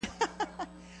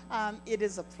It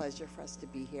is a pleasure for us to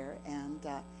be here, and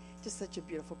just such a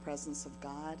beautiful presence of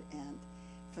God and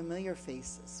familiar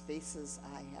faces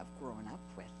I have grown up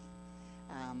with.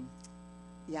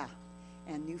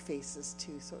 And new faces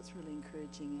too, so it's really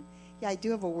encouraging. And yeah, I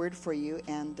do have a word for you,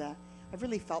 and I've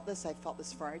really felt this. I felt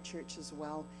this for our church as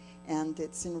well, and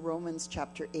it's in Romans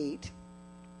chapter 8,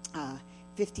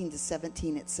 15 to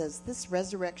 17. It says, "This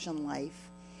resurrection life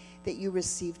that you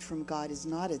received from God is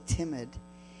not a timid,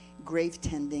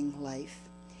 grave-tending life.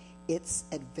 It's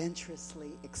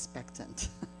adventurously expectant."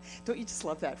 Don't you just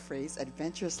love that phrase,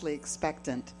 adventurously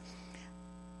expectant?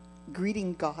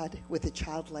 Greeting God with a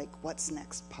childlike, "What's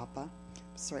next, Papa?"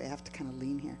 Sorry, I have to kind of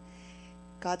lean here.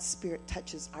 God's Spirit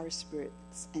touches our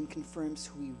spirits and confirms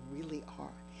who we really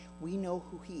are. We know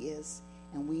who He is,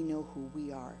 and we know who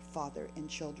we are, Father and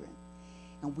children.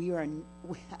 And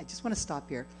I just want to stop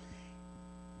here.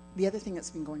 The other thing that's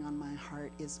been going on in my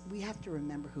heart is we have to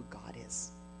remember who God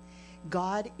is.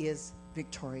 God is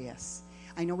victorious.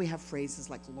 I know we have phrases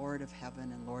like Lord of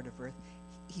heaven and Lord of earth.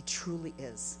 He truly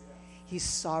is. He's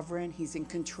sovereign. He's in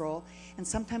control. And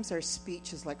sometimes our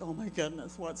speech is like, oh my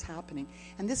goodness, what's happening?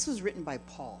 And this was written by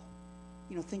Paul.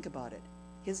 You know, think about it.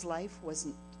 His life was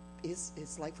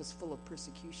full of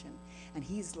persecution. And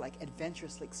he's like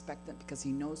adventurously expectant because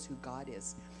he knows who God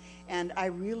is. And I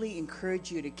really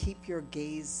encourage you to keep your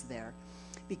gaze there,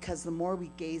 because the more we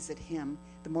gaze at Him,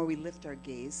 the more we lift our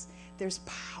gaze, there's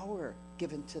power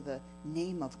given to the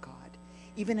name of God.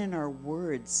 Even in our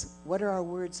words, what are our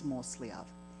words mostly of?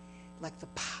 Like the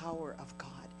power of God,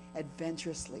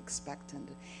 adventurously expectant.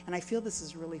 And I feel this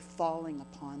is really falling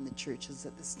upon the churches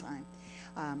at this time.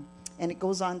 And it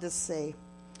goes on to say,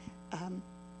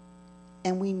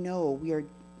 and we know we are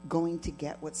going to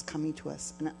get what's coming to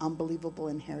us, an unbelievable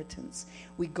inheritance.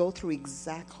 We go through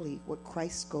exactly what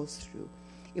Christ goes through.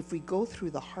 If we go through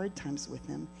the hard times with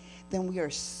Him, then we are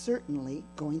certainly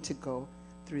going to go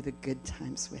through the good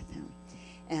times with Him.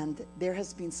 And there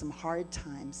has been some hard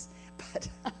times, but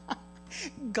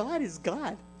God is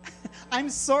God. I'm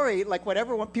sorry, like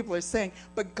whatever people are saying,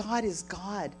 but God is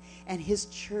God, and His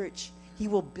church, He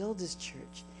will build His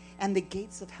church, and the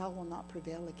gates of hell will not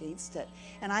prevail against it.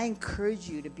 And I encourage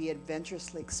you to be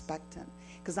adventurously expectant,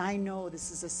 because I know this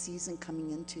is a season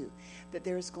coming into that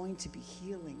there is going to be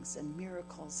healings and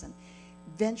miracles, and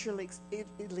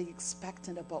adventurously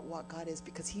expectant about what God is,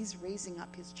 because He's raising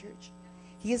up His church.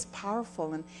 He is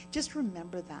powerful, and just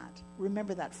remember that.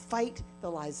 Remember that. Fight the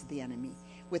lies of the enemy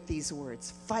with these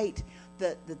words. Fight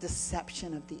the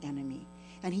deception of the enemy.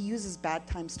 And he uses bad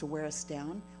times to wear us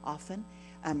down often.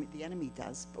 The enemy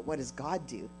does, but what does God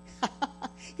do?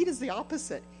 He does the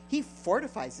opposite. He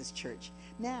fortifies His church.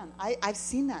 Man, I've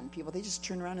seen that in people. They just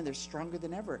turn around and they're stronger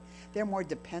than ever. They're more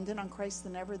dependent on Christ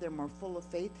than ever. They're more full of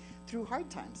faith through hard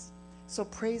times. So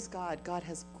praise God. God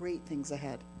has great things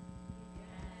ahead.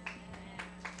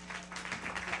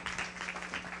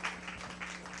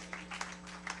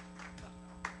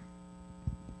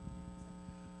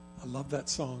 I love that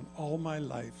song. All my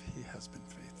life He has been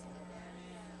faithful.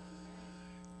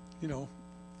 You know,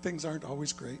 things aren't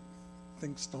always great.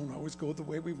 Things don't always go the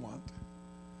way we want.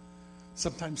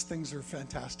 Sometimes things are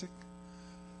fantastic.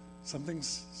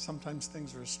 Sometimes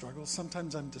things are a struggle.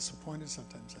 Sometimes I'm disappointed.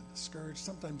 Sometimes I'm discouraged.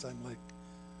 Sometimes I'm like,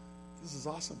 this is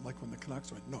awesome. Like when the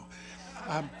Canucks went, no.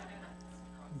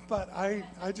 But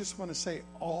I just want to say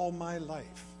all my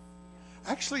life.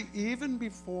 Actually, even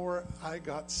before I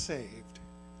got saved,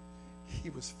 He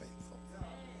was faithful.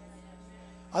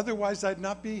 Otherwise, I'd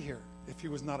not be here if He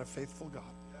was not a faithful God.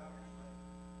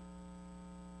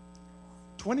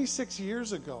 26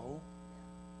 years ago,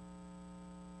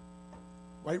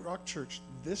 White Rock Church,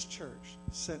 this church,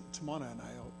 sent Tamana and I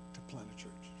out to plant a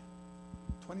church.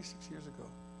 26 years ago.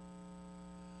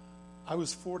 I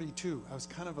was 42. I was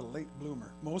kind of a late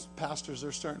bloomer. Most pastors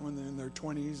are starting when they're in their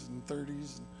 20s and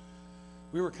 30s. And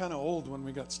we were kind of old when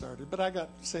we got started, but I got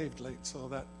saved late, so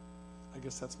that, I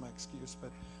guess that's my excuse. But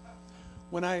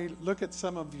when I look at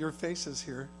some of your faces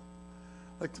here,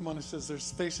 like Tamana says,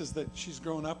 there's faces that she's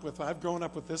grown up with. I've grown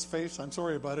up with this face. I'm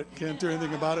sorry about it. Can't do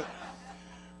anything about it.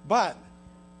 But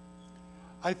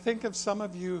I think of some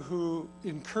of you who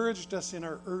encouraged us in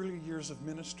our early years of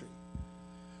ministry.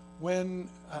 When,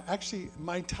 actually,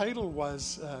 my title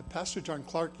was, Pastor John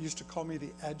Clark used to call me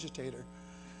the agitator,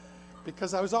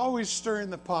 because I was always stirring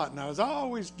the pot, and I was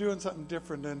always doing something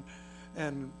different.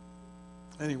 And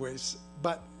anyways,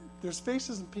 but there's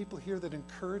faces and people here that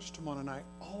encouraged Tamana and I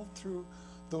all through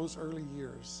those early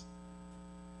years.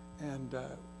 And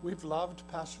we've loved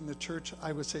pastoring the church.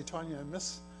 I would say, Tanya, I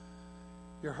miss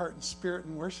your heart and spirit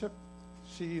in worship.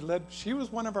 She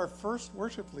was one of our first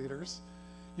worship leaders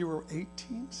You were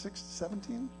 18,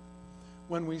 17?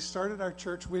 When we started our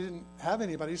church, we didn't have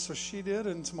anybody, so she did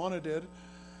and Tamana did,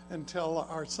 until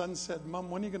our son said, Mom,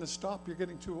 when are you going to stop? You're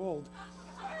getting too old.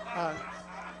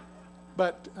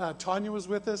 But Tanya was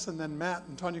with us, and then Matt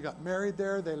and Tanya got married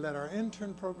there. They led our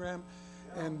intern program,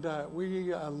 and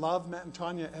we love Matt and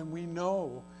Tanya, and we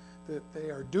know that they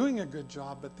are doing a good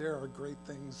job, but there are great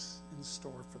things in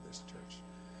store for this church.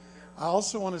 I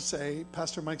also want to say,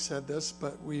 Pastor Mike said this,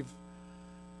 but we've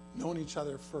known each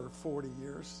other for 40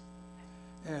 years,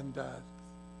 and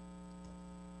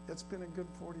it's been a good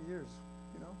 40 years,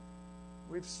 you know.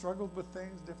 We've struggled with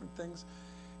things, different things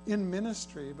in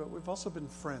ministry, but we've also been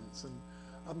friends, and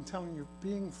I'm telling you,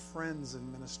 being friends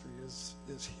in ministry is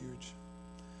huge.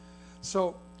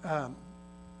 So,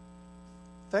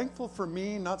 thankful for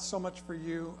me, not so much for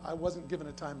you. I wasn't given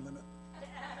a time limit.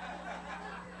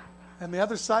 And the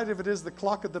other side of it is the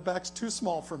clock at the back's too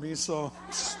small for me, so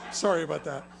sorry about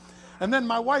that. And then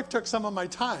my wife took some of my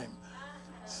time.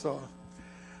 So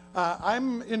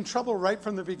I'm in trouble right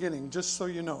from the beginning, just so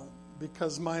you know,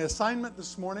 because my assignment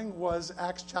this morning was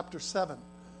Acts chapter 7.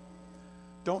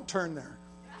 Don't turn there.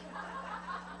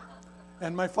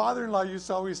 And my father-in-law used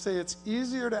to always say, it's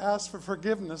easier to ask for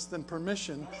forgiveness than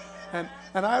permission. And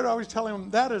I would always tell him,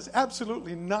 that is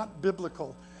absolutely not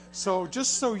biblical. So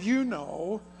just so you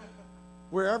know,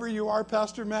 wherever you are,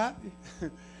 Pastor Matt,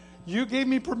 you gave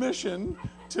me permission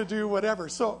to do whatever.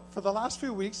 So for the last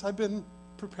few weeks, I've been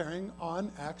preparing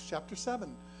on Acts chapter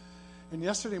 7. And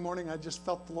yesterday morning, I just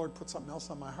felt the Lord put something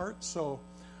else on my heart. So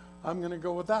I'm going to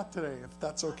go with that today, if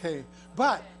that's okay.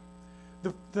 But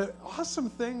the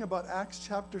awesome thing about Acts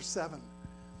chapter 7,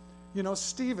 you know,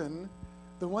 Stephen,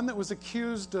 the one that was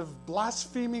accused of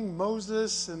blaspheming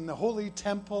Moses and the holy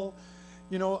temple,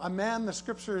 you know, a man, the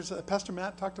scriptures, Pastor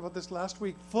Matt talked about this last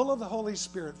week, full of the Holy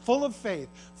Spirit, full of faith,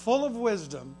 full of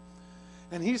wisdom.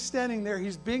 And he's standing there,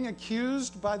 he's being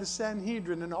accused by the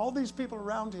Sanhedrin and all these people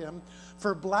around him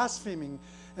for blaspheming.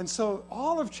 And so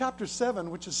all of chapter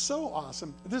 7, which is so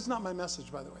awesome, this is not my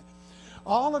message, by the way.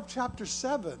 All of chapter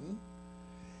 7,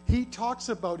 he talks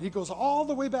about, he goes all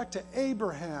the way back to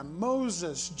Abraham,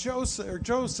 Moses,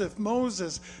 Joseph,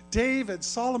 Moses, David,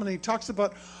 Solomon. He talks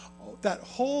about that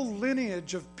whole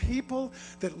lineage of people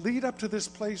that lead up to this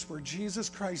place where Jesus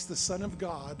Christ, the Son of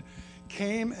God,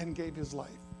 came and gave his life.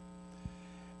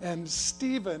 And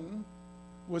Stephen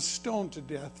was stoned to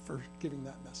death for giving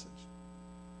that message.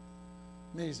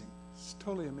 Amazing. It's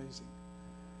totally amazing.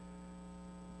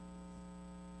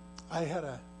 I had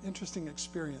an interesting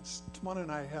experience. Tamana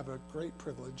and I have a great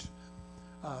privilege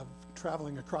of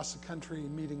traveling across the country,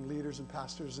 meeting leaders and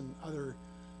pastors in other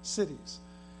cities.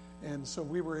 And so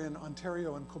we were in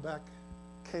Ontario and Quebec.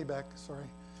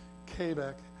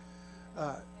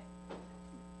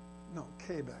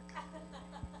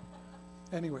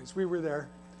 Anyways, we were there.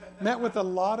 Met with a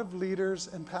lot of leaders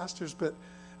and pastors, but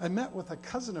I met with a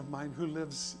cousin of mine who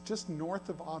lives just north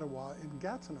of Ottawa in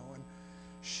Gatineau, and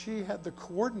she had the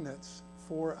coordinates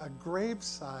for a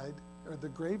gravesite of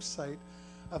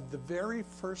the very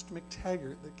first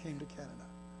McTaggart that came to Canada.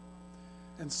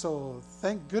 And so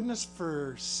thank goodness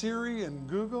for Siri and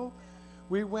Google.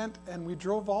 We went and we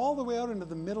drove all the way out into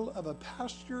the middle of a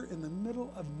pasture in the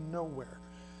middle of nowhere.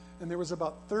 And there was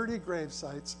about 30 grave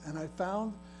sites, and I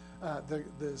found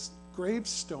this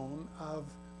gravestone of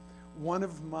one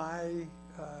of my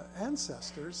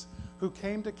ancestors who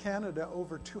came to Canada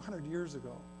over 200 years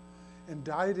ago and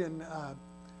died in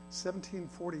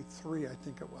 1743, I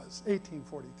think it was,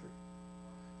 1843.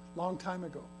 Long time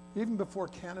ago, even before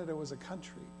Canada was a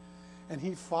country. And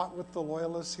he fought with the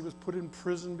Loyalists. He was put in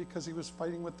prison because he was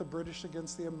fighting with the British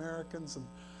against the Americans. And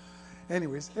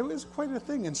anyways, it was quite a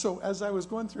thing. And so as I was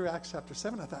going through Acts chapter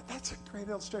 7, I thought, that's a great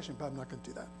illustration, but I'm not going to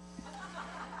do that.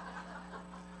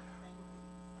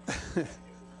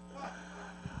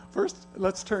 First,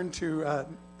 let's turn to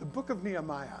the book of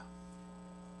Nehemiah.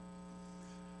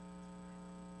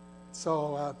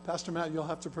 So, Pastor Matt, you'll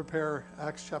have to prepare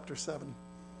Acts chapter 7.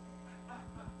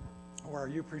 Or are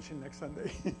you preaching next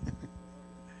Sunday?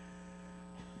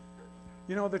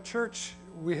 You know, the church,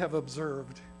 we have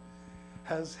observed,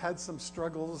 has had some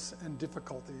struggles and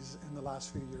difficulties in the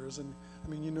last few years. And, I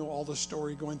mean, you know all the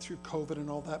story going through COVID and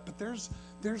all that. But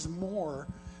there's more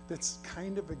that's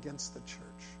kind of against the church.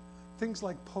 Things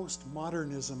like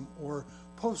postmodernism or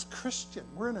post-Christian.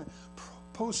 We're in a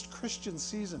post-Christian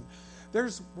season.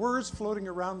 There's words floating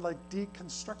around like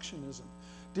deconstructionism.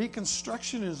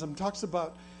 Deconstructionism talks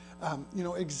about,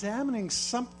 examining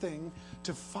something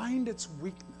to find its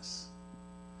weakness.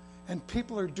 And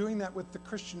people are doing that with the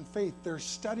Christian faith. They're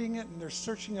studying it and they're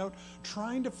searching out,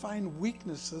 trying to find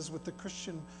weaknesses with the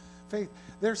Christian faith.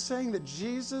 They're saying that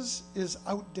Jesus is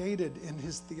outdated in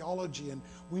his theology, and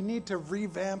we need to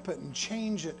revamp it and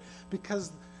change it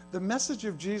because the message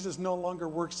of Jesus no longer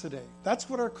works today. That's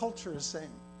what our culture is saying.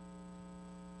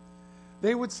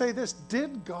 They would say this: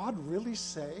 did God really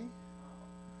say?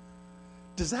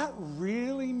 Does that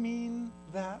really mean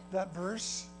that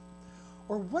verse?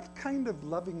 Or what kind of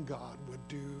loving God would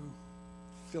do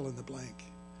fill in the blank?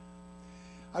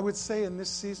 I would say in this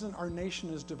season, our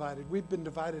nation is divided. We've been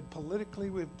divided politically.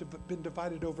 We've been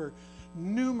divided over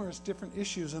numerous different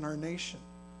issues in our nation.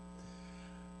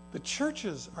 The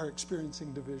churches are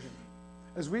experiencing division.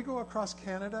 As we go across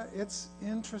Canada, it's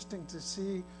interesting to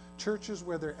see churches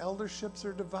where their elderships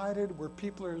are divided, where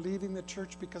people are leaving the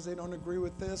church because they don't agree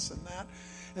with this and that.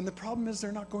 And the problem is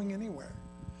they're not going anywhere.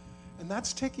 And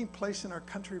that's taking place in our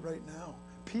country right now.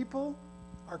 People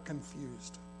are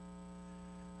confused.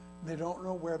 They don't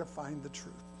know where to find the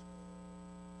truth.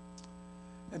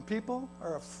 And people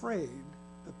are afraid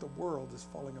that the world is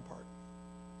falling apart.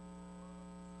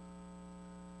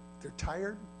 They're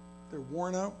tired. They're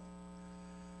worn out.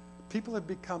 People have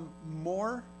become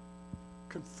more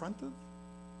confrontive,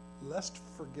 less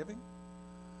forgiving,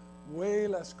 way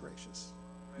less gracious.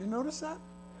 You notice that?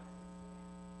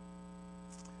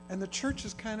 And the church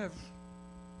has kind of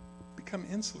become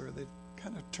insular. They've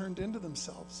kind of turned into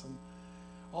themselves, and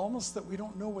almost that we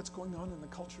don't know what's going on in the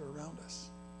culture around us.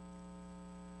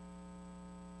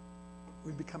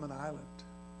 We've become an island.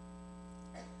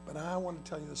 But I want to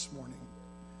tell you this morning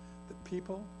that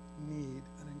people need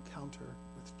an encounter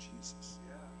with Jesus.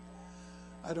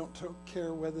 I don't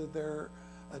care whether they're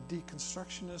a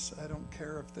deconstructionist. I don't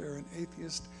care if they're an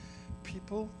atheist.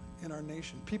 People in our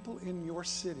nation, people in your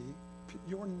city,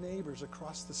 your neighbors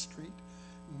across the street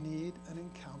need an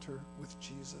encounter with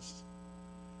Jesus.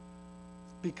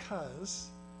 Because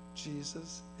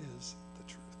Jesus is the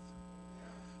truth.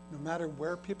 No matter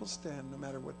where people stand, no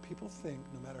matter what people think,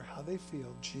 no matter how they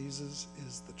feel, Jesus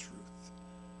is the truth.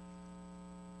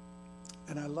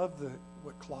 And I love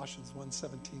what Colossians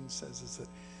 1:17 says, is that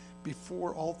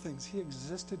before all things, he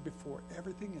existed before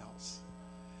everything else,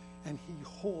 and he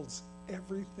holds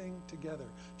everything together.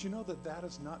 Do you know that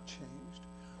has not changed?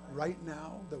 Right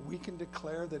now, that we can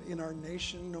declare that in our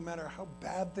nation, no matter how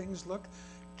bad things look,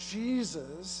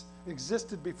 Jesus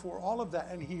existed before all of that,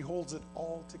 and he holds it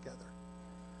all together.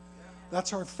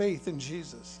 That's our faith in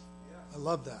Jesus. I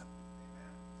love that.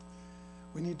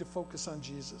 We need to focus on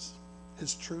Jesus,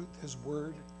 his truth, his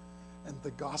word, and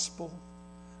the gospel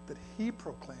that he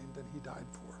proclaimed and he died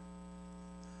for.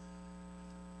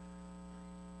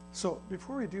 So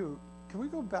before we do, can we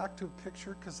go back to a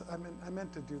picture? Because I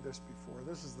meant to do this before.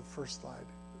 This is the first slide.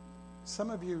 Some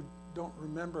of you don't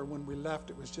remember when we left.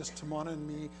 It was just Tamana and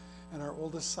me, and our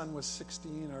oldest son was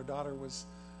 16, our daughter was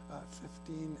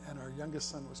 15, and our youngest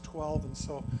son was 12. And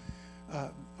so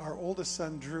our oldest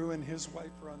son, Drew, and his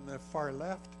wife are on the far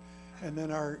left. And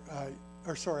then our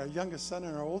youngest son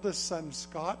and our oldest son,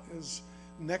 Scott, is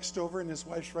next over, and his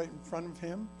wife's right in front of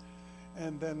him.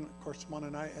 And then, of course, Tamana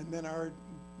and I, and then our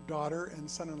daughter and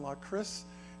son-in-law, Chris,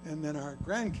 and then our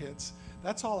grandkids.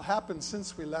 That's all happened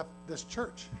since we left this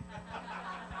church.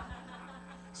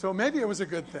 So maybe it was a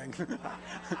good thing.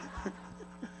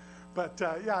 But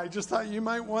I just thought you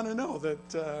might want to know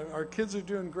that our kids are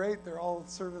doing great. They're all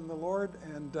serving the Lord,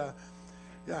 and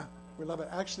we love it.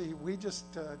 Actually, we just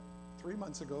 3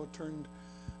 months ago turned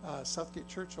Southgate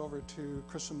Church over to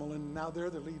Chris and Mullen. Now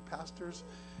they're the lead pastors,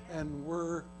 and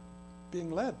we're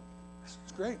being led.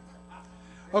 It's great.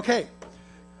 Okay,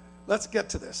 let's get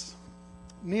to this.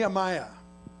 Nehemiah.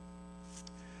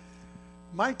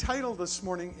 My title this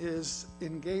morning is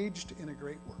Engaged in a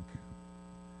Great Work.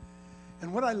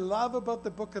 And what I love about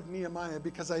the book of Nehemiah,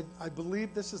 because I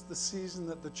believe this is the season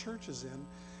that the church is in,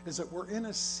 is that we're in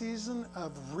a season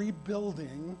of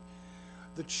rebuilding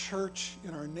the church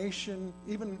in our nation,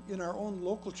 even in our own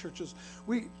local churches.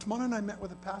 Tamana and I met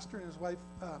with a pastor and his wife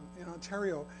in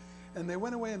Ontario, and they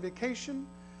went away on vacation.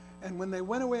 And when they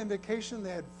went away on vacation,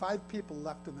 they had 5 people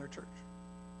left in their church.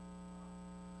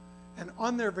 And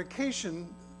on their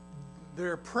vacation,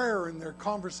 their prayer and their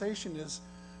conversation is,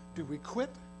 do we quit?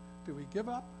 Do we give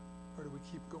up? Or do we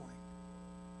keep going?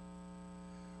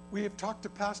 We have talked to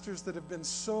pastors that have been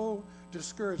so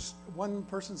discouraged. One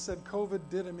person said COVID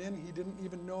did him in. He didn't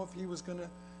even know if he was going to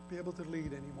be able to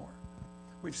lead anymore.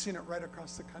 We've seen it right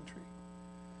across the country.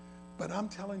 But I'm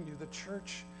telling you, the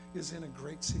church is in a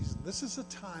great season. This is a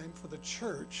time for the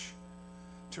church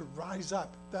to rise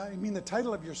up. I mean, the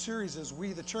title of your series is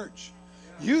We the Church.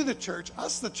 You the church,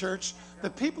 us the church, the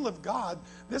people of God.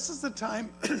 This is the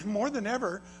time more than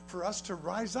ever for us to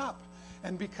rise up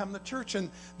and become the church. And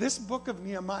this book of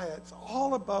Nehemiah, it's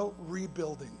all about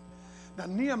rebuilding. Now,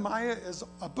 Nehemiah is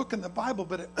a book in the Bible,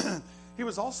 but he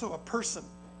was also a person.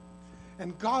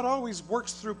 And God always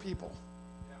works through people.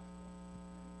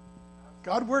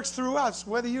 God works through us,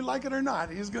 whether you like it or not.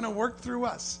 He's going to work through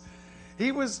us.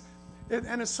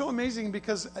 And it's so amazing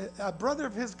because a brother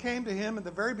of his came to him at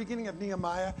the very beginning of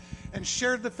Nehemiah and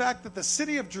shared the fact that the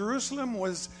city of Jerusalem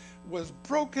was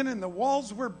broken and the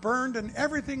walls were burned and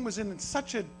everything was in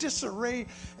such a disarray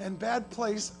and bad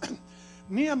place.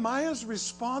 Nehemiah's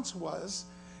response was,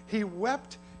 he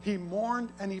wept, he mourned,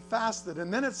 and he fasted.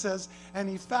 And then it says, and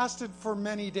he fasted for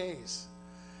many days.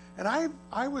 And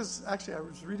I was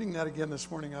reading that again this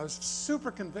morning. I was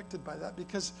super convicted by that,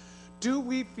 because do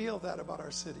we feel that about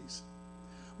our cities?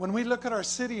 When we look at our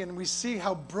city and we see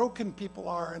how broken people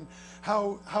are and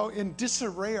how in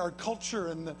disarray our culture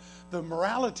and the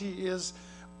morality is,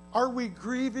 are we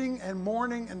grieving and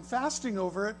mourning and fasting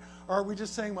over it? Or are we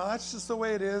just saying, well, that's just the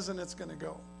way it is and it's going to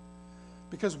go?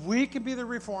 Because we can be the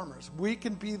reformers. We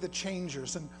can be the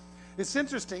changers. And it's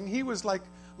interesting. He was like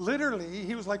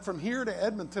from here to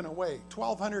Edmonton away,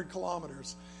 1,200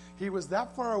 kilometers. He was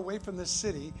that far away from this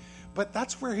city, but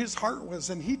that's where his heart was,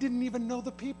 and he didn't even know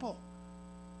the people.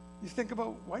 You think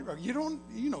about White Rock. You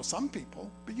know some people,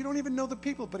 but you don't even know the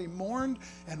people. But he mourned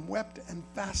and wept and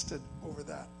fasted over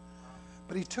that.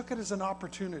 But he took it as an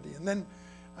opportunity. And then,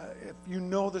 if you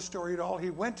know the story at all,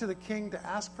 he went to the king to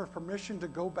ask for permission to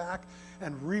go back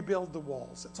and rebuild the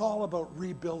walls. It's all about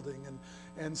rebuilding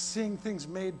and seeing things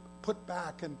put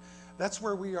back. And that's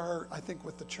where we are, I think,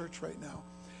 with the church right now.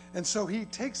 And so he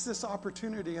takes this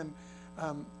opportunity. And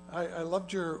I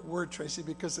loved your word, Tracy,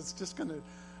 because it's just going to...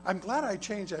 I'm glad I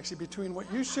changed, actually, between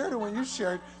what you shared and what you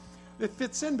shared. It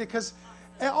fits in because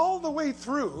all the way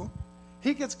through,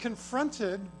 he gets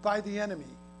confronted by the enemy.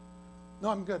 No,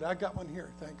 I'm good. I got one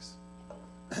here. Thanks.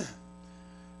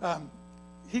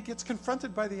 He gets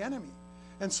confronted by the enemy.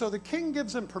 And so the king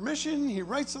gives him permission. He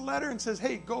writes a letter and says,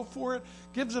 hey, go for it.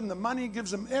 Gives him the money,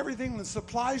 gives him everything, the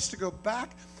supplies to go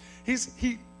back.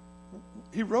 He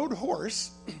rode horse.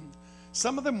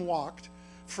 Some of them walked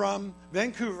from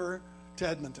Vancouver to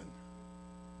Edmonton.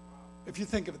 If you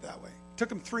think of it that way. It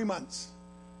took him 3 months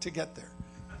to get there.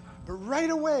 But right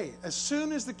away, as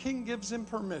soon as the king gives him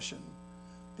permission,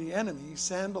 the enemy,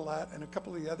 Sanballat and a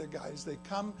couple of the other guys, they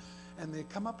come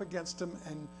up against him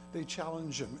and they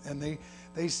challenge him. And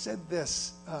they said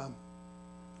this,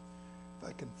 if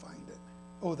I can find it.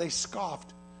 Oh, they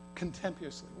scoffed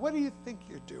contemptuously. What do you think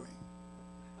you're doing?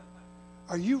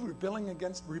 Are you rebelling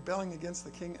against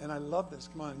the king? And I love this.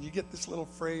 Come on, you get this little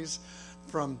phrase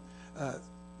from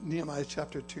Nehemiah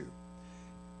chapter 2.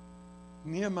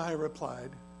 Nehemiah replied,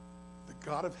 the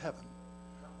God of heaven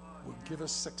will give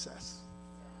us success.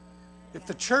 If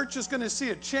the church is going to see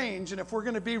a change, and if we're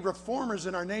going to be reformers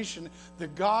in our nation, the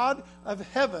God of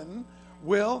heaven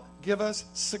will give us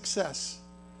success.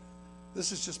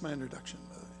 This is just my introduction,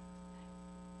 by the way.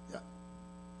 Yeah.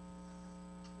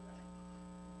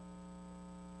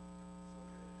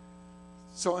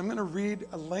 So I'm going to read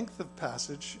a length of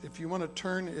passage. If you want to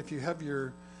turn, if you have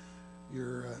your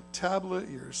tablet,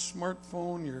 your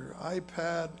smartphone, your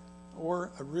iPad, or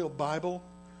a real Bible,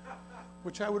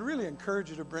 which I would really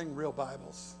encourage you to bring real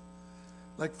Bibles.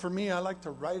 Like for me, I like to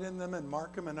write in them and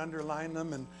mark them and underline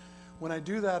them. And when I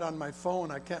do that on my phone,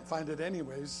 I can't find it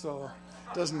anyways, so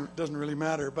it doesn't really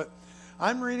matter. But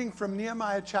I'm reading from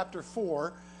Nehemiah chapter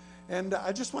 4, and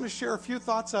I just want to share a few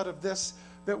thoughts out of this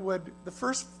the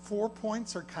first 4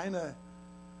 points are kind of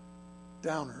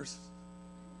downers,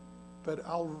 but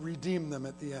I'll redeem them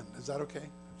at the end. Is that okay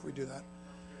if we do that?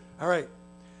 All right.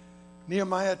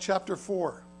 Nehemiah chapter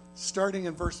 4, starting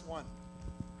in verse 1.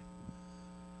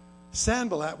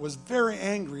 Sanballat was very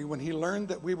angry when he learned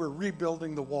that we were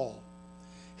rebuilding the wall.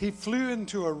 He flew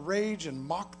into a rage and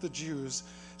mocked the Jews,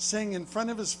 saying in front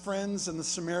of his friends and the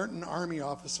Samaritan army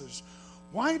officers,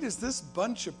 why does this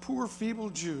bunch of poor, feeble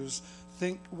Jews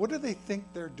what do they think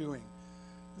they're doing?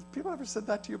 Have people ever said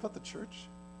that to you about the church?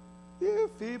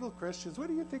 You feeble Christians, what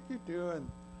do you think you're doing?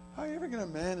 How are you ever going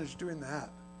to manage doing that?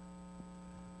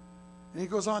 And he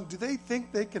goes on, do they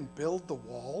think they can build the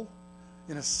wall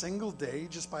in a single day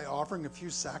just by offering a few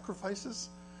sacrifices?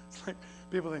 It's like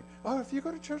people think, oh, if you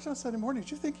go to church on Sunday morning, do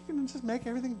you think you can just make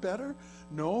everything better?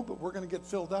 No, but we're going to get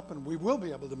filled up and we will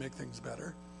be able to make things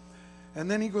better. And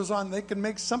then he goes on, they can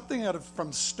make something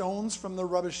from stones from the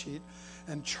rubbish heap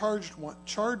and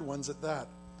charred ones at that.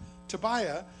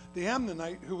 Tobiah, the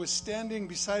Ammonite, who was standing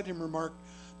beside him, remarked,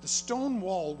 the stone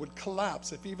wall would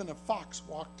collapse if even a fox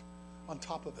walked on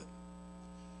top of it.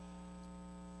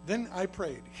 Then I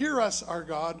prayed, hear us, our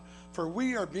God, for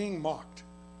we are being mocked.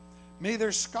 May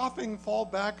their scoffing fall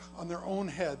back on their own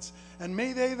heads, and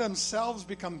may they themselves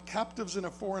become captives in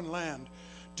a foreign land.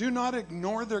 Do not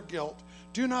ignore their guilt.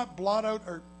 Do not blot out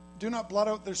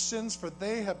their sins, for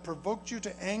they have provoked you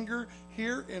to anger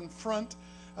here in front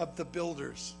of the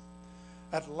builders.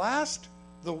 At last,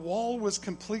 the wall was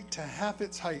complete to half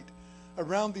its height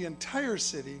around the entire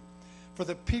city, for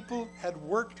the people had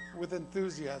worked with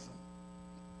enthusiasm.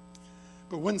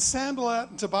 But when Sanballat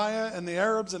and Tobiah and the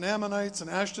Arabs and Ammonites and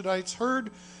Ashdodites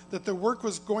heard that the work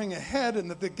was going ahead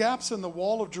and that the gaps in the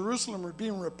wall of Jerusalem were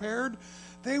being repaired,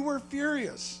 they were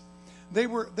furious. They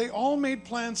all made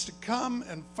plans to come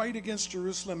and fight against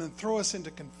Jerusalem and throw us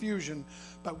into confusion.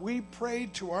 But we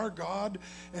prayed to our God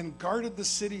and guarded the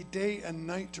city day and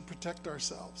night to protect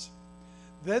ourselves.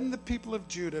 Then the people of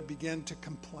Judah began to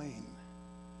complain.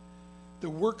 The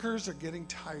workers are getting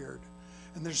tired,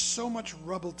 and there's so much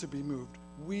rubble to be moved.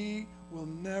 We will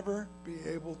never be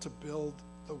able to build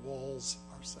the walls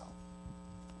ourselves.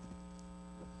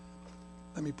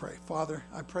 Let me pray. Father,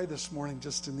 I pray this morning,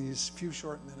 just in these few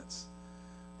short minutes,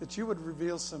 that you would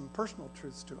reveal some personal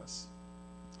truths to us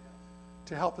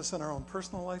to help us in our own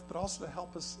personal life, but also to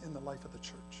help us in the life of the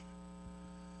church.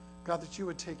 God, that you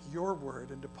would take your word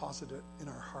and deposit it in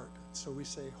our heart. So we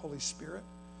say, Holy Spirit,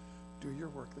 do your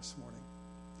work this morning.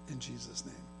 In Jesus'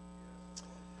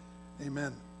 name.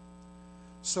 Amen.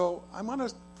 So I'm going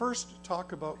to first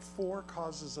talk about 4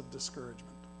 causes of discouragement.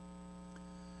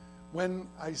 When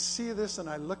I see this and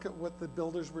I look at what the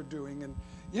builders were doing, and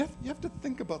you have to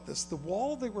think about this. The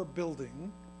wall they were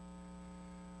building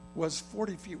was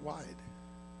 40 feet wide.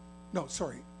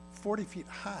 40 feet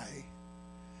high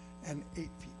and 8 feet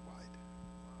wide.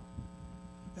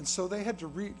 And so they had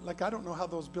to I don't know how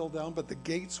those built down, but the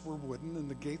gates were wooden and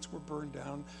the gates were burned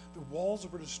down. The walls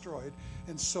were destroyed.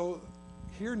 And so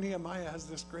here Nehemiah has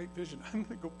this great vision. I'm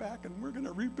going to go back and we're going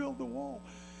to rebuild the wall.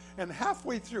 And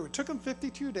halfway through, it took them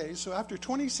 52 days. So after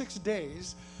 26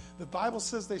 days, the Bible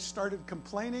says they started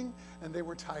complaining and they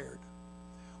were tired.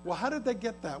 Well, how did they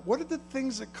get that? What are the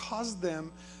things that caused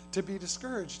them to be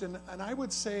discouraged? And I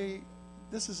would say,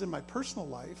 this is in my personal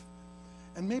life,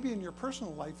 and maybe in your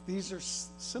personal life, these are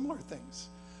similar things.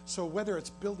 So whether it's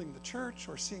building the church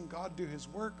or seeing God do his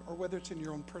work, or whether it's in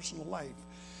your own personal life,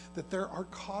 that there are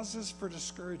causes for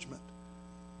discouragement.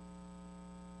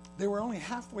 They were only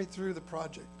halfway through the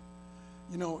project.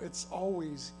 You know, it's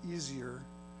always easier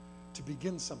to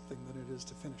begin something than it is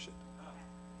to finish it.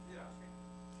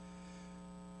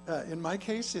 In my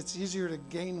case, it's easier to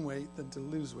gain weight than to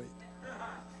lose weight.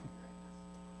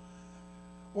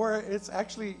 Or it's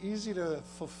actually easy to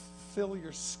fulfill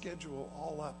your schedule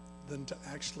all up than to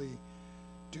actually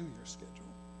do your schedule.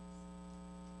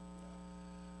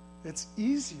 It's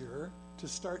easier to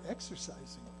start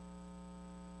exercising.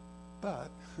 But,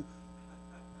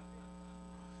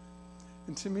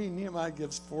 and to me, Nehemiah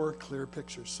gives 4 clear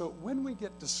pictures. So when we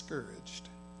get discouraged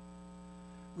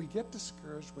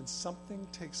when something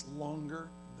takes longer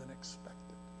than expected.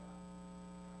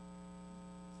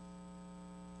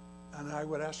 And I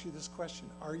would ask you this question: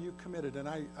 are you committed? And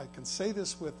I can say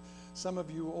this with some of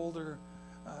you older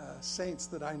saints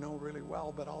that I know really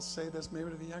well, but I'll say this maybe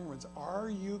to the young ones. Are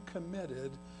you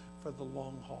committed for the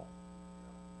long haul?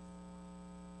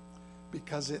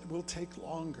 Because it will take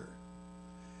longer.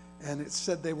 And it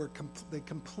said they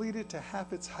completed to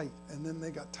half its height, and then they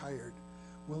got tired.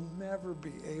 We'll never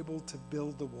be able to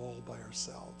build the wall by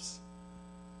ourselves.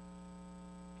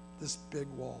 This big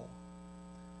wall.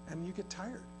 And you get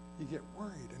tired. You get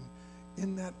worried. And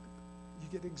in that, you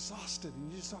get exhausted.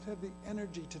 And you just don't have the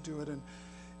energy to do it. And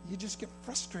you just get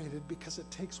frustrated because it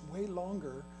takes way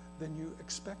longer than you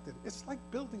expected. It's like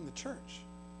building the church.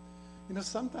 You know,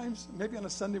 sometimes, maybe on a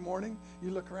Sunday morning, you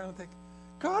look around and think,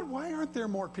 God, why aren't there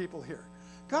more people here?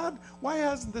 God, why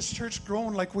hasn't this church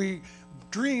grown like we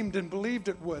dreamed and believed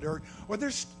it would? Or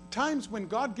there's times when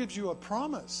God gives you a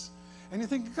promise and you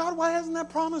think, God, why hasn't that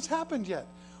promise happened yet?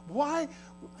 Why?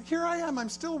 Here I am, I'm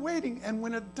still waiting. And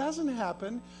when it doesn't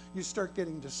happen, you start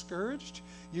getting discouraged,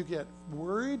 you get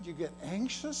worried, you get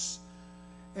anxious.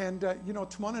 And,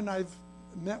 Tawana and I've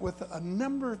met with a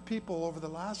number of people over the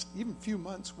last even few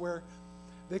months where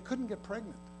they couldn't get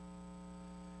pregnant.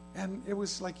 And it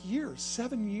was like years,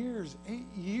 7 years, 8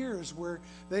 years, where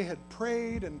they had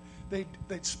prayed and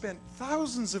they'd spent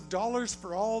thousands of dollars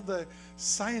for all the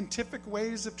scientific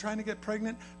ways of trying to get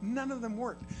pregnant. None of them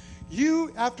worked.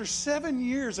 You, after 7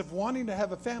 years of wanting to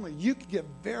have a family, you could get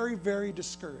very, very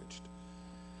discouraged.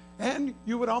 And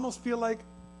you would almost feel like,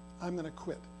 I'm going to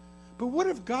quit. But what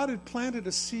if God had planted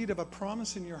a seed of a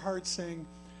promise in your heart saying,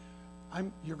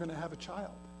 you're going to have a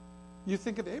child? You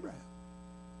think of Abraham.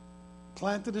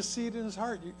 Planted a seed in his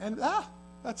heart.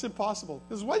 That's impossible.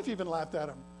 His wife even laughed at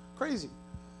him. Crazy.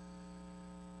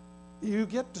 You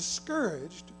get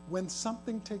discouraged when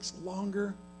something takes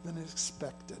longer than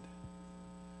expected.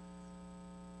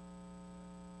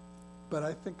 But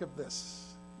I think of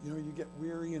this. You know, you get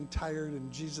weary and tired,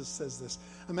 and Jesus says this.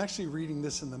 I'm actually reading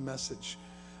this in the Message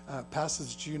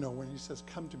passage, you know, when he says,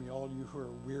 "Come to me, all you who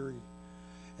are weary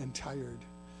and tired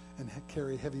and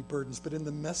carry heavy burdens." But in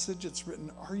the Message, it's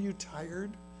written, "Are you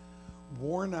tired,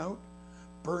 worn out,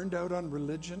 burned out on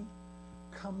religion?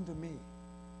 Come to me.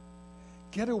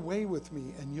 Get away with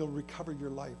me and you'll recover your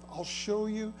life. I'll show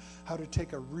you how to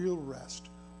take a real rest.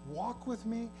 Walk with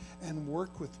me and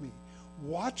work with me.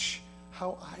 Watch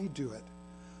how I do it.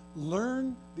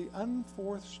 Learn the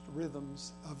unforced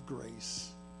rhythms of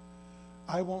grace.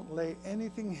 I won't lay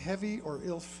anything heavy or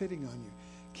ill-fitting on you.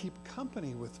 Keep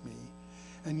company with me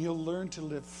and you'll learn to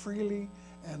live freely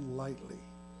and lightly."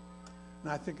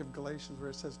 And I think of Galatians where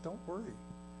it says, don't worry.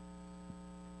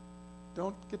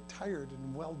 Don't get tired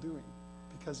in well-doing,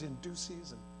 because in due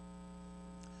season,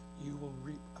 you will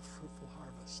reap a fruitful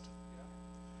harvest.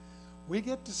 We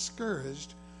get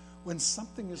discouraged when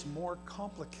something is more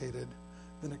complicated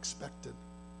than expected.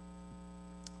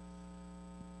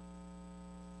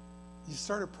 You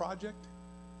start a project,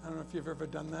 I don't know if you've ever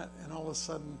done that, and all of a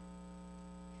sudden,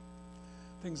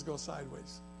 things go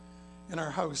sideways. In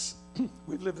our house,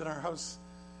 we've lived in our house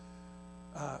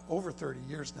over 30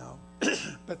 years now,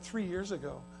 but 3 years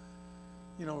ago,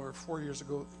 or 4 years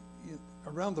ago,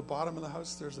 around the bottom of the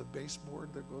house, there's a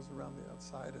baseboard that goes around the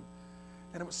outside,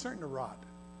 and it was starting to rot.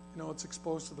 It's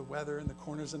exposed to the weather in the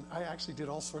corners, and I actually did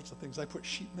all sorts of things. I put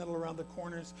sheet metal around the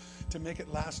corners to make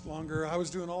it last longer. I was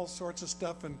doing all sorts of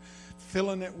stuff and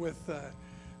filling it with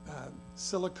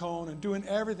silicone and doing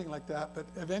everything like that, but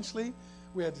eventually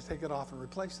we had to take it off and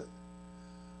replace it.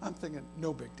 I'm thinking,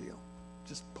 no big deal.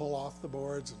 Just pull off the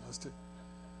boards and let's do.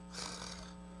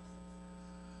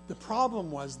 The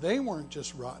problem was they weren't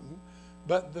just rotten,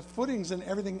 but the footings and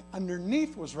everything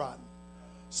underneath was rotten.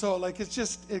 So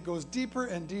it goes deeper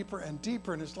and deeper and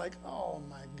deeper, and it's like, oh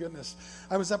my goodness.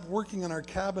 I was up working on our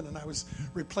cabin, and I was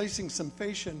replacing some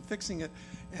fascia and fixing it,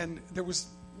 and there was,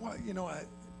 there's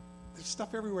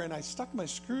stuff everywhere, and I stuck my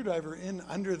screwdriver in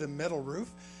under the metal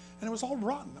roof, and it was all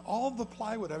rotten. All the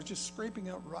plywood, I was just scraping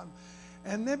out rotten.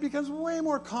 And that becomes way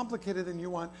more complicated than you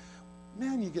want.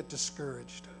 Man, you get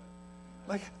discouraged.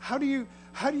 How do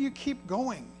you keep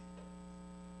going?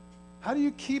 How do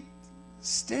you keep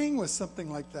staying with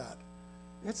something like that?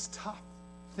 It's tough.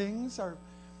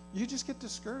 You just get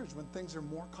discouraged when things are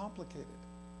more complicated.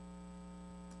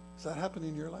 Does that happen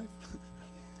in your life?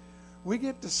 We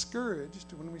get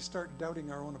discouraged when we start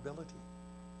doubting our own ability.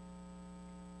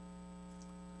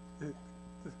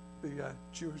 The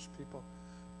Jewish people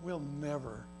will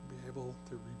never be able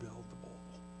to rebuild the wall.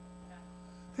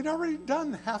 They'd already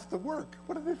done half the work.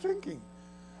 What are they thinking?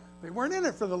 They weren't in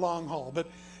it for the long haul, but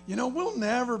we'll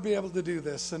never be able to do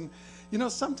this. And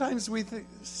sometimes we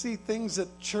see things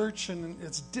at church and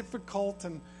it's difficult,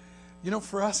 and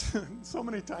for us, so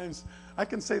many times, I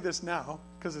can say this now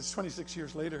because it's 26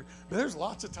 years later, but there's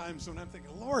lots of times when I'm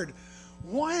thinking, Lord,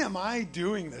 why am I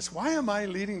doing this? Why am I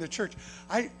leading the church?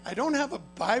 I don't have a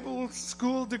Bible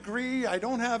school degree. I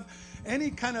don't have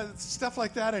any kind of stuff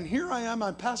like that. And here I am,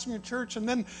 I'm pastoring a church. And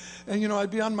then,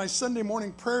 I'd be on my Sunday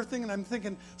morning prayer thing, and I'm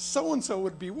thinking, so-and-so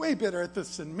would be way better at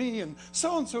this than me. And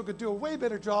so-and-so could do a way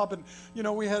better job. And,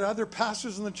 we had other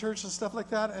pastors in the church and stuff like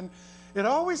that. And it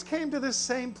always came to this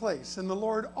same place. And the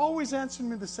Lord always answered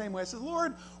me the same way. I said,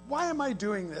 Lord, why am I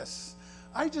doing this?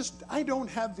 I don't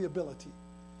have the ability.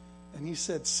 And he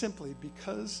said, simply,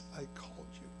 because I called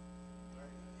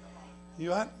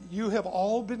you. You have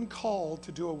all been called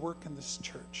to do a work in this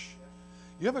church.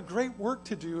 You have a great work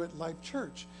to do at Life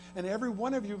Church. And every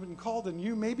one of you have been called, and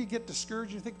you maybe get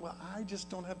discouraged. You think, well, I just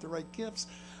don't have the right gifts.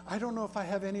 I don't know if I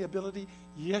have any ability.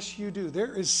 Yes, you do.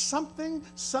 There is something,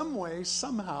 some way,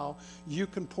 somehow, you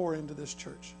can pour into this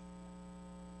church.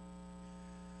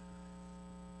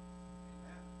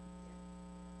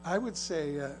 I would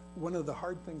say one of the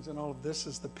hard things in all of this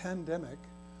is the pandemic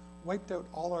wiped out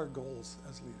all our goals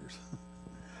as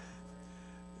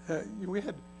leaders. We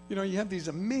had, you have these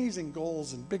amazing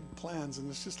goals and big plans, and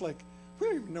it's just like, we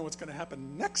don't even know what's going to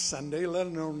happen next Sunday, let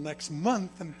alone next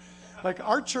month. And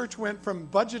our church went from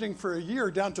budgeting for a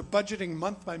year down to budgeting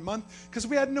month by month because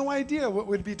we had no idea what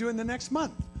we'd be doing the next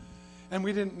month. And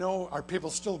we didn't know, are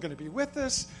people still going to be with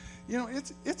us?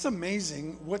 It's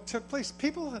amazing what took place.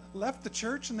 People left the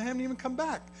church and they haven't even come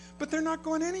back, but they're not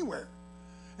going anywhere.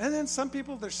 And then some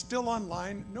people, they're still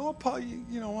online. No,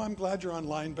 I'm glad you're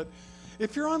online, but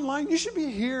if you're online, you should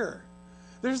be here.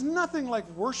 There's nothing like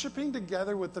worshiping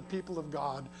together with the people of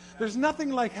God. There's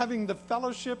nothing like having the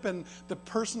fellowship and the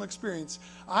personal experience.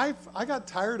 I got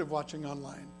tired of watching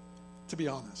online, to be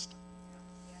honest.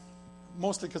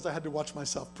 Mostly because I had to watch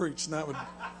myself preach, and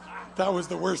that was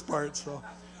the worst part. So,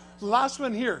 last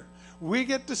one here. We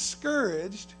get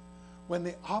discouraged when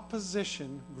the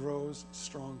opposition grows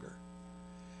stronger.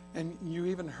 And you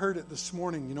even heard it this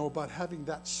morning, about having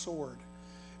that sword.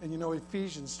 And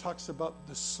Ephesians talks about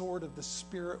the sword of the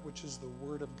Spirit, which is the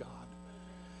Word of God.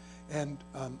 And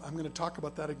I'm going to talk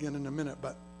about that again in a minute.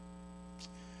 But,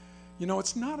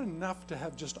 it's not enough to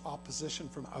have just opposition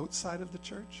from outside of the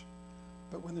church.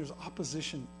 But when there's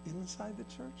opposition inside the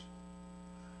church,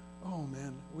 oh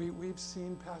man, we've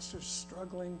seen pastors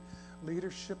struggling,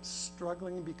 leadership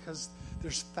struggling because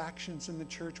there's factions in the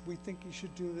church. We think you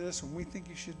should do this and we think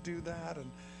you should do that.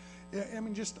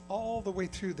 And just all the way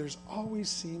through, there's always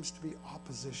seems to be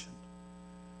opposition.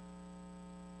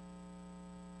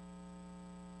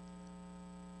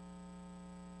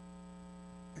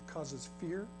 It causes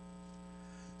fear,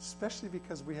 especially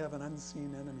because we have an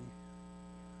unseen enemy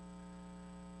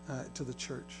to the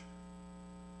church.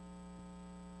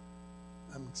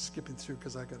 I'm skipping through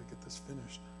because I got to get this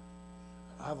finished.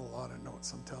 I have a lot of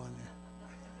notes, I'm telling you.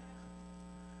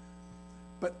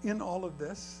 But in all of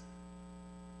this,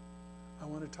 I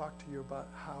want to talk to you about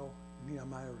how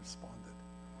Nehemiah responded.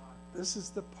 This is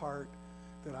the part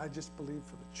that I just believe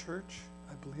for the church.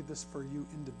 I believe this for you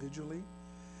individually.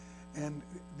 And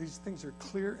these things are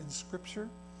clear in Scripture.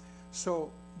 So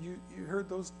you heard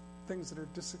those things that are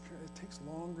it takes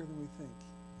longer than we think.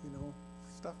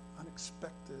 Stuff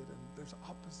unexpected, and there's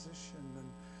opposition, and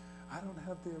I don't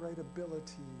have the right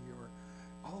ability, or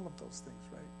all of those things,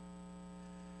 right?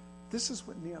 This is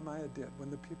what Nehemiah did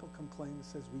when the people complained and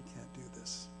says, we can't do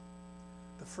this.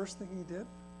 The first thing he did,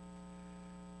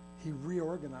 he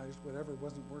reorganized whatever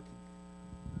wasn't working.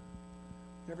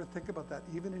 You ever think about that,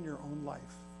 even in your own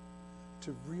life,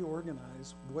 to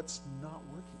reorganize what's not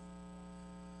working?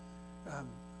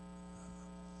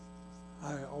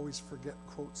 I always forget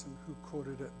quotes and who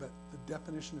quoted it, but the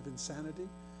definition of insanity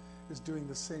is doing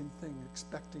the same thing,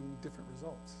 expecting different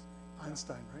results.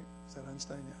 Einstein, right? Is that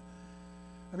Einstein? Yeah.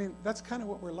 That's kind of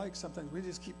what we're like sometimes. We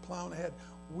just keep plowing ahead.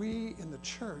 We in the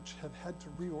church have had to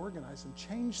reorganize and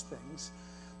change things.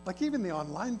 Like even the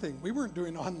online thing. We weren't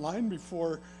doing online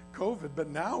before COVID, but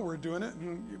now we're doing it,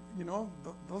 and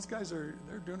those guys they're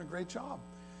doing a great job.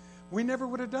 We never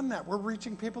would have done that. We're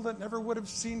reaching people that never would have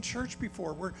seen church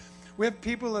before. We have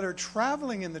people that are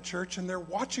traveling in the church, and they're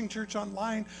watching church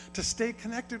online to stay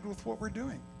connected with what we're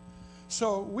doing.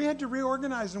 So we had to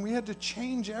reorganize, and we had to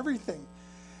change everything.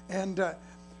 And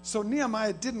so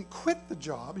Nehemiah didn't quit the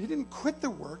job. He didn't quit the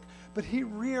work, but he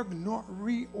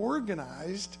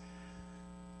reorganized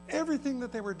everything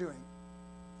that they were doing.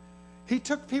 He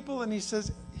took people, and he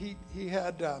says he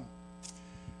had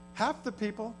half the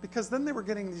people, because then they were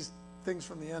getting these things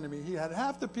from the enemy. He had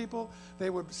half the people,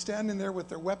 they would stand in there with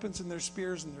their weapons and their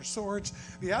spears and their swords.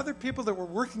 The other people that were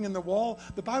working in the wall,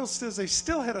 the Bible says they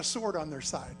still had a sword on their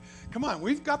side. Come on,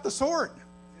 we've got the sword.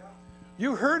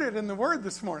 You heard it in the word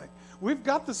this morning. We've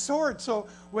got the sword. So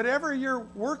whatever you're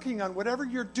working on, whatever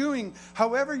you're doing,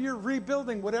 however you're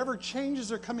rebuilding, whatever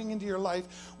changes are coming into your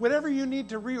life, whatever you need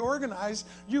to reorganize,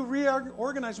 you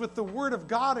reorganize with the word of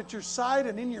God at your side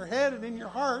and in your head and in your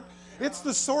heart. It's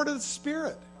the sword of the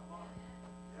Spirit.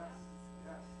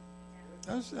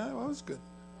 That was good.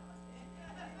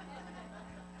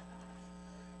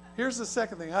 Here's the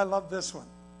second thing. I love this one.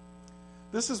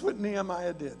 This is what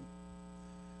Nehemiah did.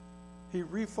 He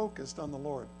refocused on the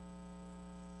Lord.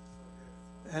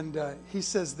 And he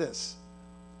says this.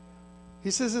 He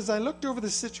says, as I looked over the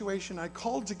situation, I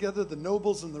called together the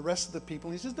nobles and the rest of the people.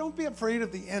 And he says, don't be afraid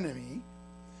of the enemy.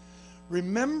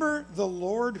 Remember the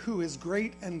Lord who is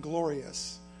great and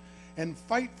glorious, and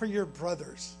fight for your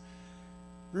brothers.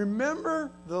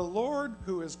 Remember the Lord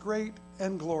who is great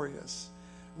and glorious.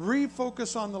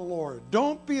 Refocus on the Lord.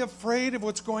 Don't be afraid of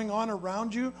what's going on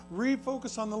around you.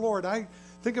 Refocus on the Lord. I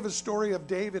think of a story of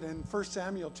David in 1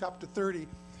 Samuel chapter 30.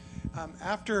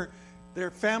 After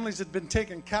their families had been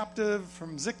taken captive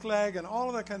from Ziklag and all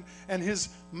of that and his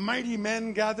mighty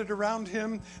men gathered around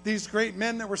him, these great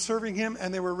men that were serving him,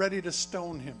 and they were ready to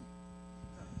stone him.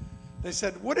 They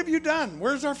said, what have you done?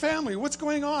 Where's our family? What's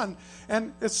going on?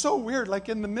 And it's so weird. Like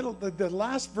in the middle, the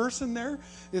last verse in there,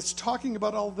 it's talking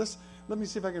about all this. Let me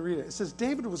see if I can read it. It says,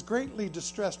 David was greatly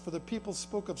distressed, for the people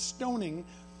spoke of stoning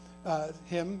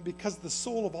him because the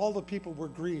soul of all the people were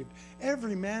grieved.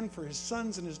 Every man for his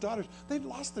sons and his daughters. They'd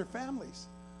lost their families.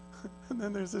 And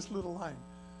then there's this little line.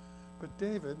 But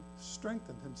David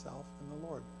strengthened himself in the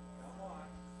Lord.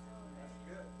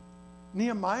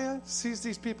 Nehemiah sees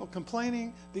these people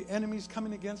complaining. The enemy's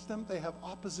coming against them. They have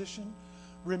opposition.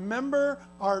 Remember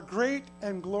our great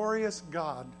and glorious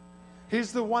God.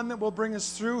 He's the one that will bring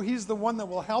us through. He's the one that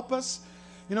will help us.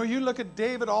 You know, you look at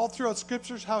David all throughout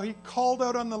Scriptures, how he called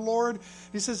out on the Lord.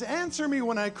 He says, answer me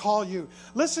when I call you.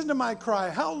 Listen to my cry.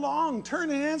 How long? Turn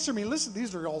and answer me. Listen,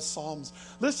 these are all Psalms.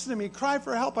 Listen to me. Cry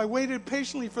for help. I waited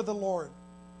patiently for the Lord.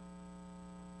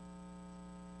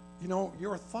 You know,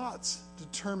 your thoughts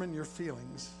determine your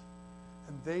feelings,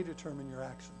 and they determine your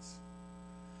actions.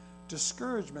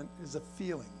 Discouragement is a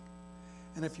feeling.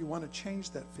 And if you want to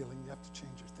change that feeling, you have to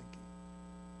change your thinking.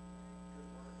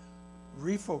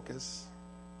 Refocus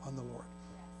on the Lord.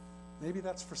 Maybe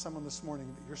that's for someone this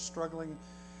morning that you're struggling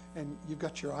and you've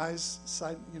got your eyes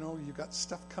side, you know, you've got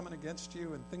stuff coming against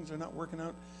you and things are not working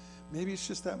out. Maybe it's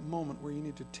just that moment where you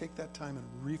need to take that time and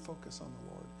refocus on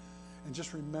the Lord. And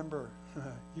just remember,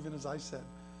 even as I said,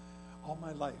 all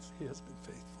my life he has been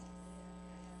faithful.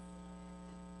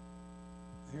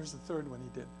 Here's the third one he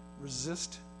did.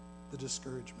 Resist the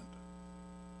discouragement.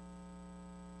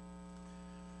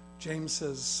 James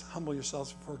says, humble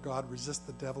yourselves before God, resist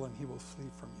the devil, and he will flee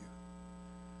from you.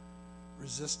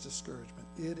 Resist discouragement.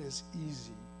 It is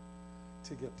easy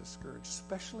to get discouraged,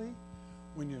 especially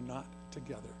when you're not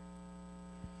together.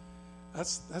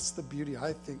 That's the beauty,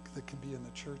 I think, that can be in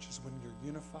the church, is when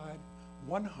you're unified,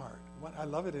 one heart. I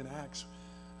love it in Acts.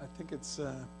 I think it's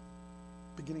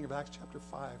beginning of Acts chapter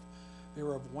 5. They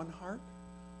were of one heart,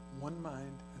 one mind,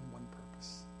 and one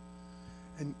purpose.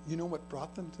 And you know what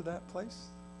brought them to that place?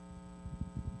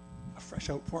 A fresh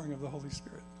outpouring of the Holy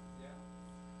Spirit. Yeah.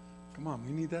 Come on,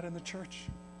 we need that in the church.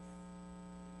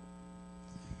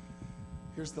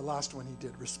 Here's the last one he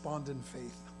did. Respond in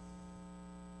faith.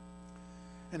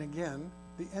 And again,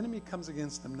 the enemy comes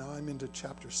against them. Now I'm into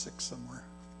chapter 6 somewhere.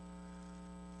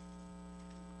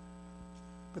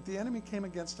 But the enemy came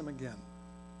against him again.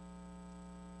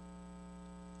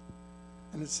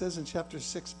 And it says in chapter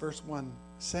 6, verse 1,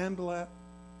 Sanballat,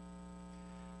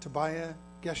 Tobiah,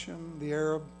 Geshem, the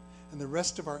Arab, and the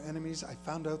rest of our enemies, I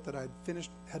found out that I'd finished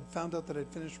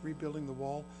rebuilding the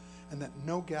wall, and that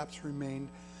no gaps remained,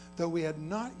 though we had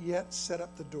not yet set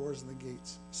up the doors and the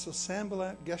gates. So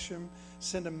Sanballat, Geshem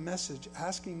sent a message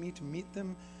asking me to meet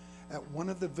them at one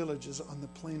of the villages on the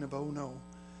plain of Ono.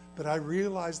 But I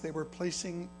realized they were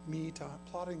plotting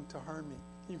to harm me.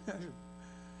 Can you imagine?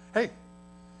 Hey,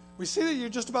 we see that you're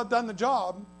just about done the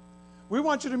job. We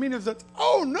want you to meet us at,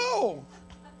 oh no!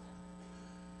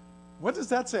 What does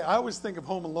that say? I always think of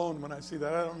Home Alone when I see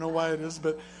that. I don't know why it is,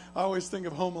 but I always think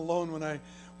of Home Alone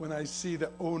when I see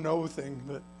the oh no thing.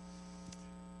 But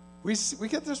we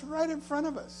get this right in front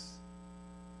of us.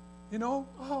 You know,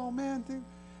 oh man.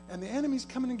 And the enemy's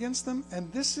coming against them.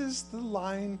 And this is the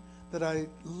line that I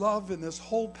love in this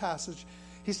whole passage.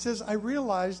 He says, I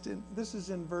realized, this is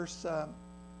in verse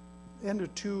end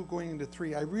of 2 going into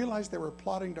 3, I realized they were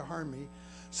plotting to harm me.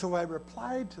 So I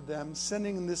replied to them,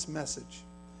 sending this message.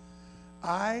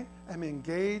 I am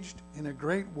engaged in a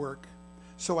great work,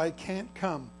 so I can't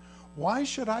come. Why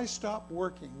should I stop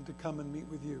working to come and meet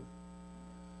with you?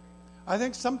 I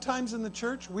think sometimes in the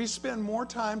church, we spend more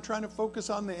time trying to focus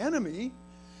on the enemy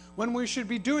when we should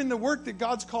be doing the work that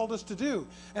God's called us to do.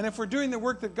 And if we're doing the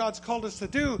work that God's called us to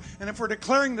do, and if we're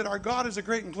declaring that our God is a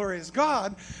great and glorious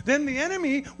God, then the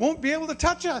enemy won't be able to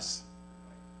touch us.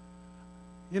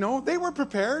 You know, they were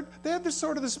prepared. They had the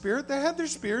sword of the Spirit. They had their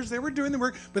spears. They were doing the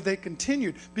work, but they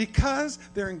continued because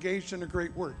they're engaged in a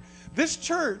great work. This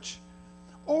church,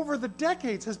 over the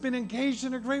decades, has been engaged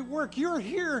in a great work. You're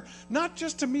here not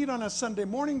just to meet on a Sunday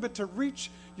morning, but to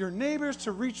reach your neighbors,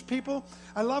 to reach people.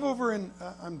 I love over in,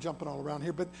 I'm jumping all around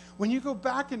here, but when you go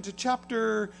back into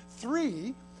chapter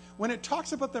 3, when it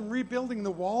talks about them rebuilding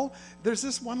the wall, there's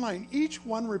this one line, each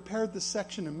one repaired the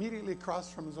section immediately across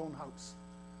from his own house.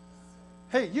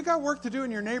 Hey, you got work to do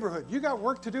in your neighborhood. You got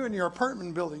work to do in your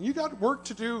apartment building. You got work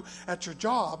to do at your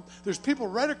job. There's people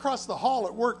right across the hall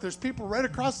at work. There's people right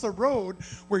across the road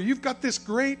where you've got this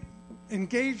great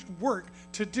engaged work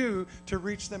to do to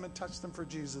reach them and touch them for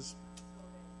Jesus.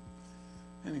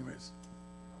 Anyways.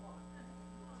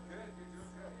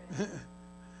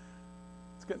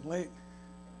 It's getting late.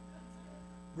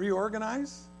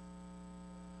 Reorganize.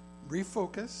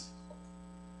 Refocus.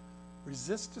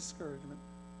 Resist discouragement.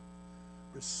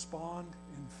 Respond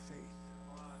in faith.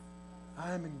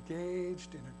 I am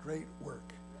engaged in a great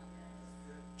work.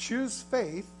 Choose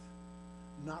faith,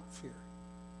 not fear.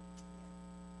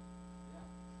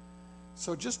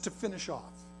 So just to finish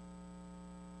off,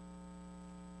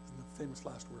 the famous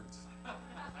last words.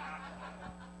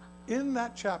 In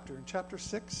that chapter, in chapter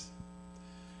 6,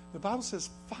 the Bible says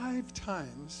 5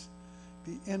 times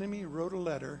the enemy wrote a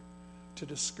letter to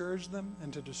discourage them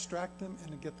and to distract them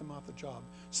and to get them off the job.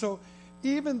 So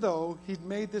even though he'd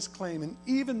made this claim, and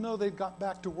even though they got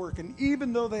back to work, and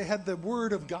even though they had the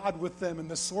word of God with them and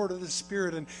the sword of the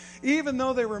Spirit, and even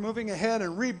though they were moving ahead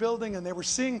and rebuilding and they were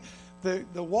seeing the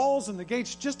walls and the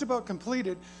gates just about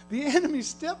completed, the enemy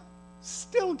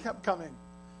still kept coming.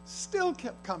 Still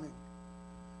kept coming.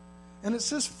 And it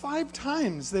says 5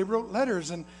 times they wrote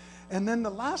letters, and then the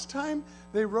last time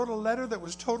they wrote a letter that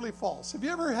was totally false. Have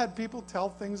you ever had people tell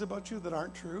things about you that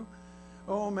aren't true?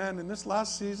 Oh man, in this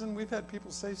last season, we've had people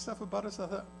say stuff about us. I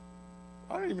thought,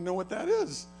 I don't even know what that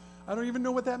is. I don't even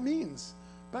know what that means.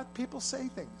 But people say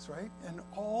things, right? And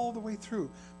all the way through,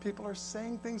 people are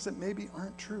saying things that maybe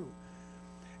aren't true.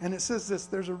 And it says this,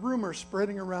 there's a rumor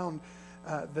spreading around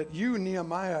that you,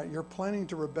 Nehemiah, you're planning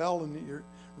to rebel and that you're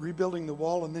rebuilding the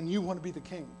wall, and then you want to be the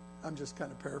king. I'm just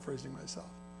kind of paraphrasing myself.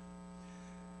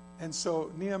 And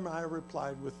so Nehemiah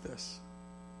replied with this.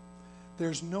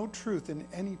 There's no truth in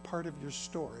any part of your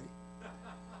story.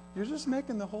 You're just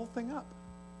making the whole thing up.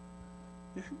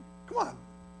 Come on.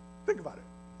 Think about it.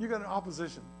 You got an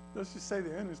opposition. Let's just say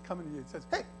the enemy's coming to you and says,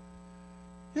 hey,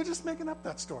 you're just making up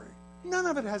that story. None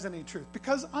of it has any truth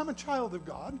because I'm a child of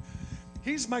God.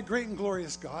 He's my great and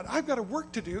glorious God. I've got a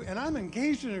work to do, and I'm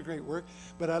engaged in a great work,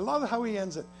 but I love how he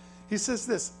ends it. He says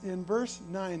this in verse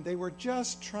 9, they were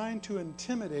just trying to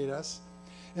intimidate us,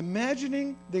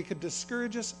 imagining they could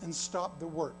discourage us and stop the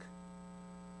work.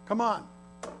 Come on.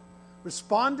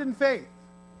 Respond in faith.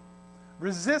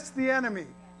 Resist the enemy.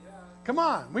 Come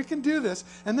on, we can do this.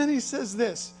 And then he says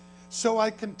this, so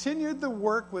I continued the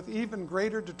work with even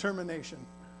greater determination.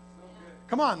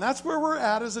 Come on, that's where we're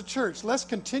at as a church. Let's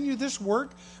continue this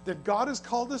work that God has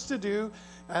called us to do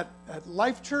at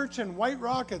Life Church and White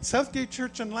Rock, at Southgate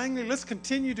Church and Langley. Let's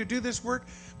continue to do this work,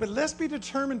 but let's be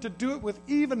determined to do it with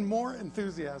even more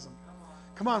enthusiasm.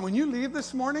 Come on, when you leave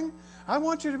this morning, I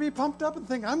want you to be pumped up and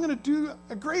think, I'm going to do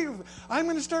I'm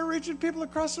going to start reaching people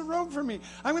across the road from me.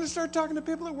 I'm going to start talking to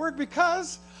people at work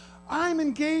because I'm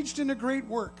engaged in a great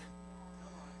work.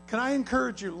 Can I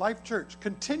encourage you, Life Church,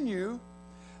 continue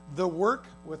the work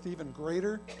with even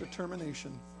greater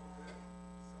determination.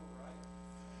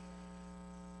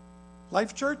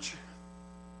 Life Church,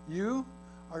 you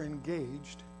are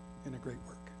engaged in a great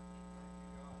work.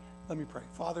 Let me pray.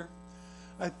 Father,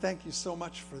 I thank you so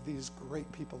much for these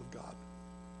great people of God.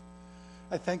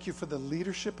 I thank you for the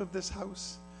leadership of this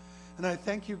house. And I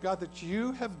thank you, God, that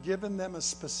you have given them a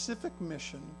specific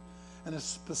mission and a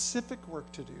specific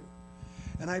work to do.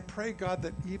 And I pray, God,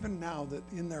 that even now that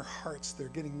in their hearts they're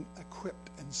getting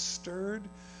equipped and stirred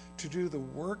to do the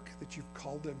work that you've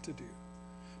called them to do,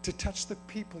 to touch the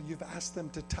people you've asked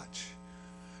them to touch,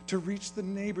 to reach the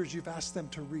neighbors you've asked them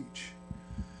to reach.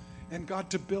 And God,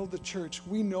 to build the church,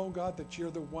 we know, God, that you're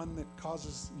the one that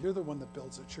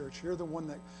builds a church. You're the one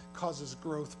that causes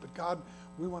growth. But God,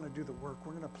 we want to do the work.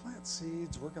 We're going to plant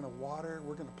seeds. We're going to water.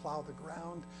 We're going to plow the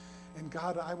ground. And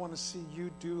God, I want to see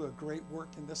you do a great work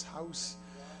in this house,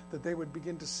 that they would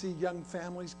begin to see young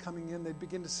families coming in. They'd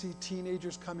begin to see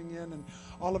teenagers coming in. And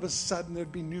all of a sudden,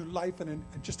 there'd be new life and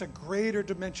just a greater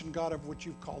dimension, God, of what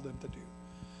you've called them to do.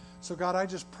 So, God, I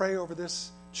just pray over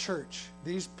this church,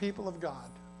 these people of God,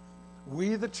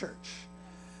 we the church,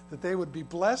 that they would be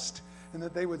blessed and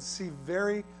that they would see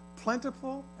very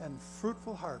plentiful and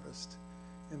fruitful harvest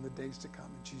in the days to come.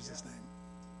 In Jesus'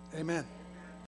 name, amen.